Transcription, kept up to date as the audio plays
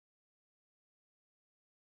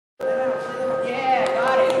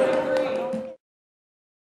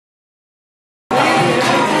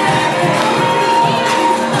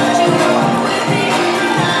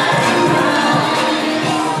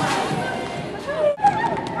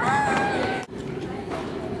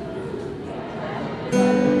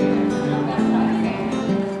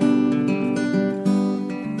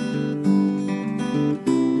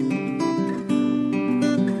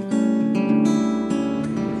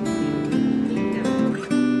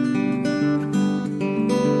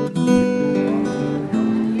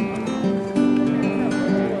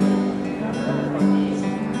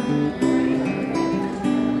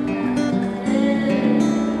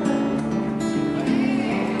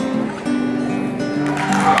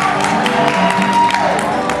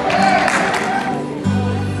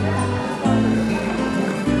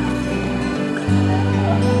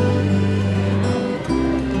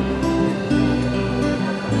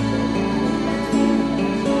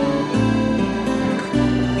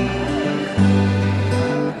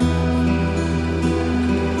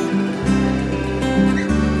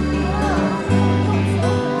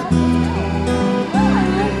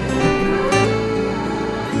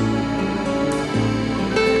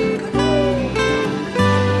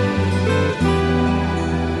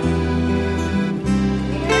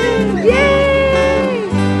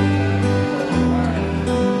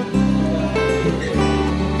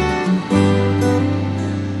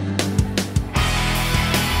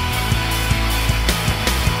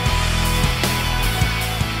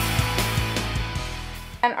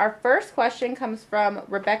first question comes from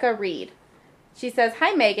Rebecca Reed. She says,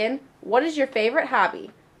 "Hi Megan, what is your favorite hobby?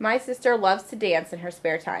 My sister loves to dance in her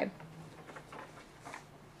spare time."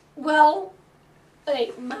 Well,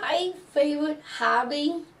 my favorite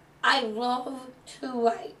hobby, I love to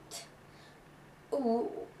write.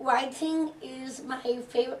 Writing is my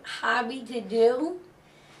favorite hobby to do.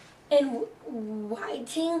 And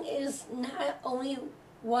writing is not only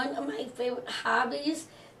one of my favorite hobbies,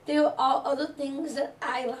 there are other things that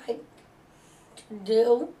I like to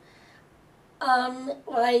do.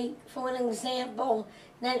 Like, for an example,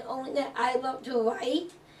 not only that I love to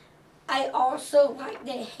write, I also like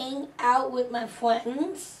to hang out with my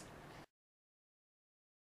friends.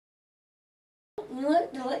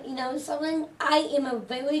 To let you know something, I am a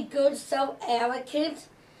very good self-advocate.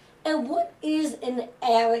 And what is an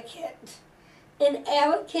advocate? An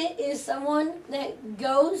advocate is someone that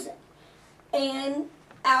goes and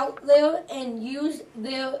out there and use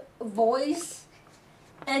their voice,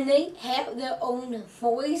 and they have their own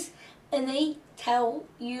voice, and they tell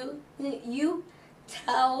you, you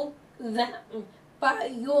tell them by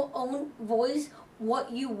your own voice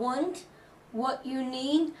what you want, what you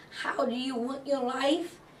need, how do you want your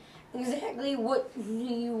life, exactly what do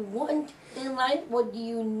you want in life, what do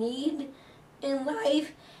you need in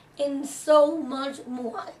life, and so much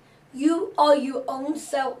more. You are your own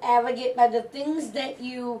self-advocate by the things that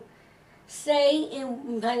you say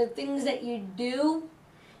and by the things that you do,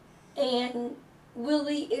 and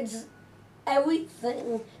really it's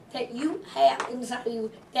everything that you have inside of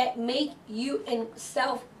you that make you a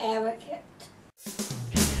self-advocate.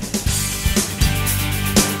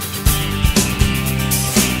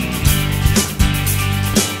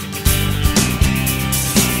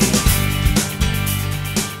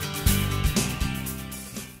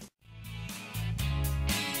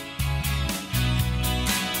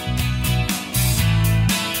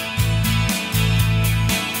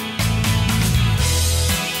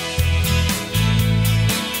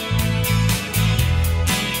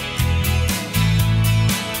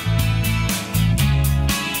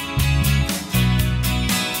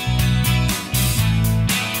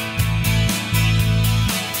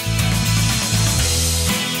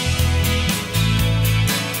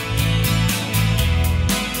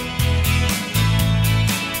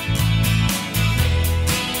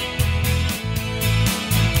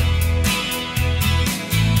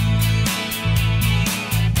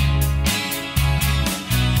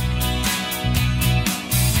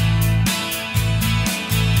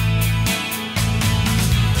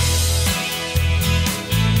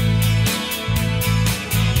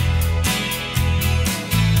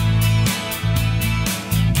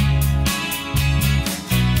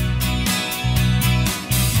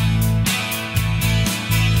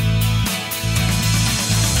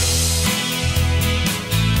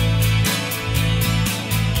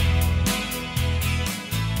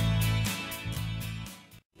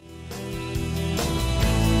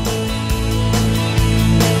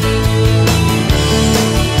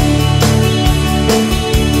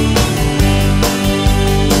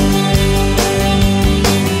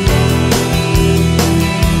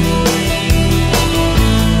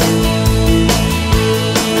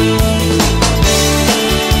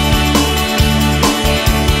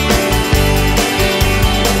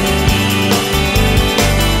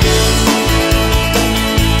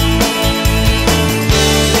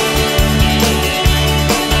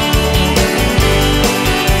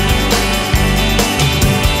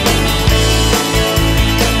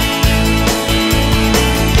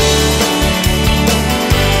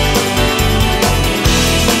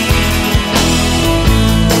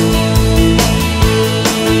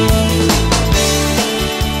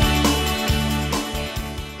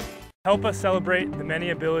 Help us celebrate the many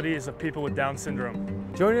abilities of people with Down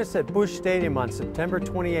syndrome. Join us at Busch Stadium on September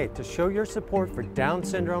 28th to show your support for Down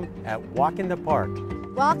syndrome at Walk in the Park.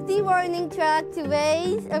 Walk the warning track to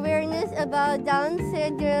raise awareness about Down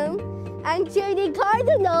syndrome and cheer the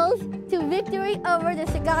Cardinals to victory over the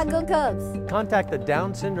Chicago Cubs. Contact the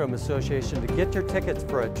Down Syndrome Association to get your tickets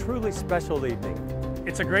for a truly special evening.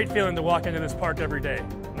 It's a great feeling to walk into this park every day.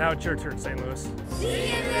 Now it's your turn, St. Louis.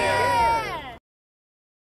 See you there!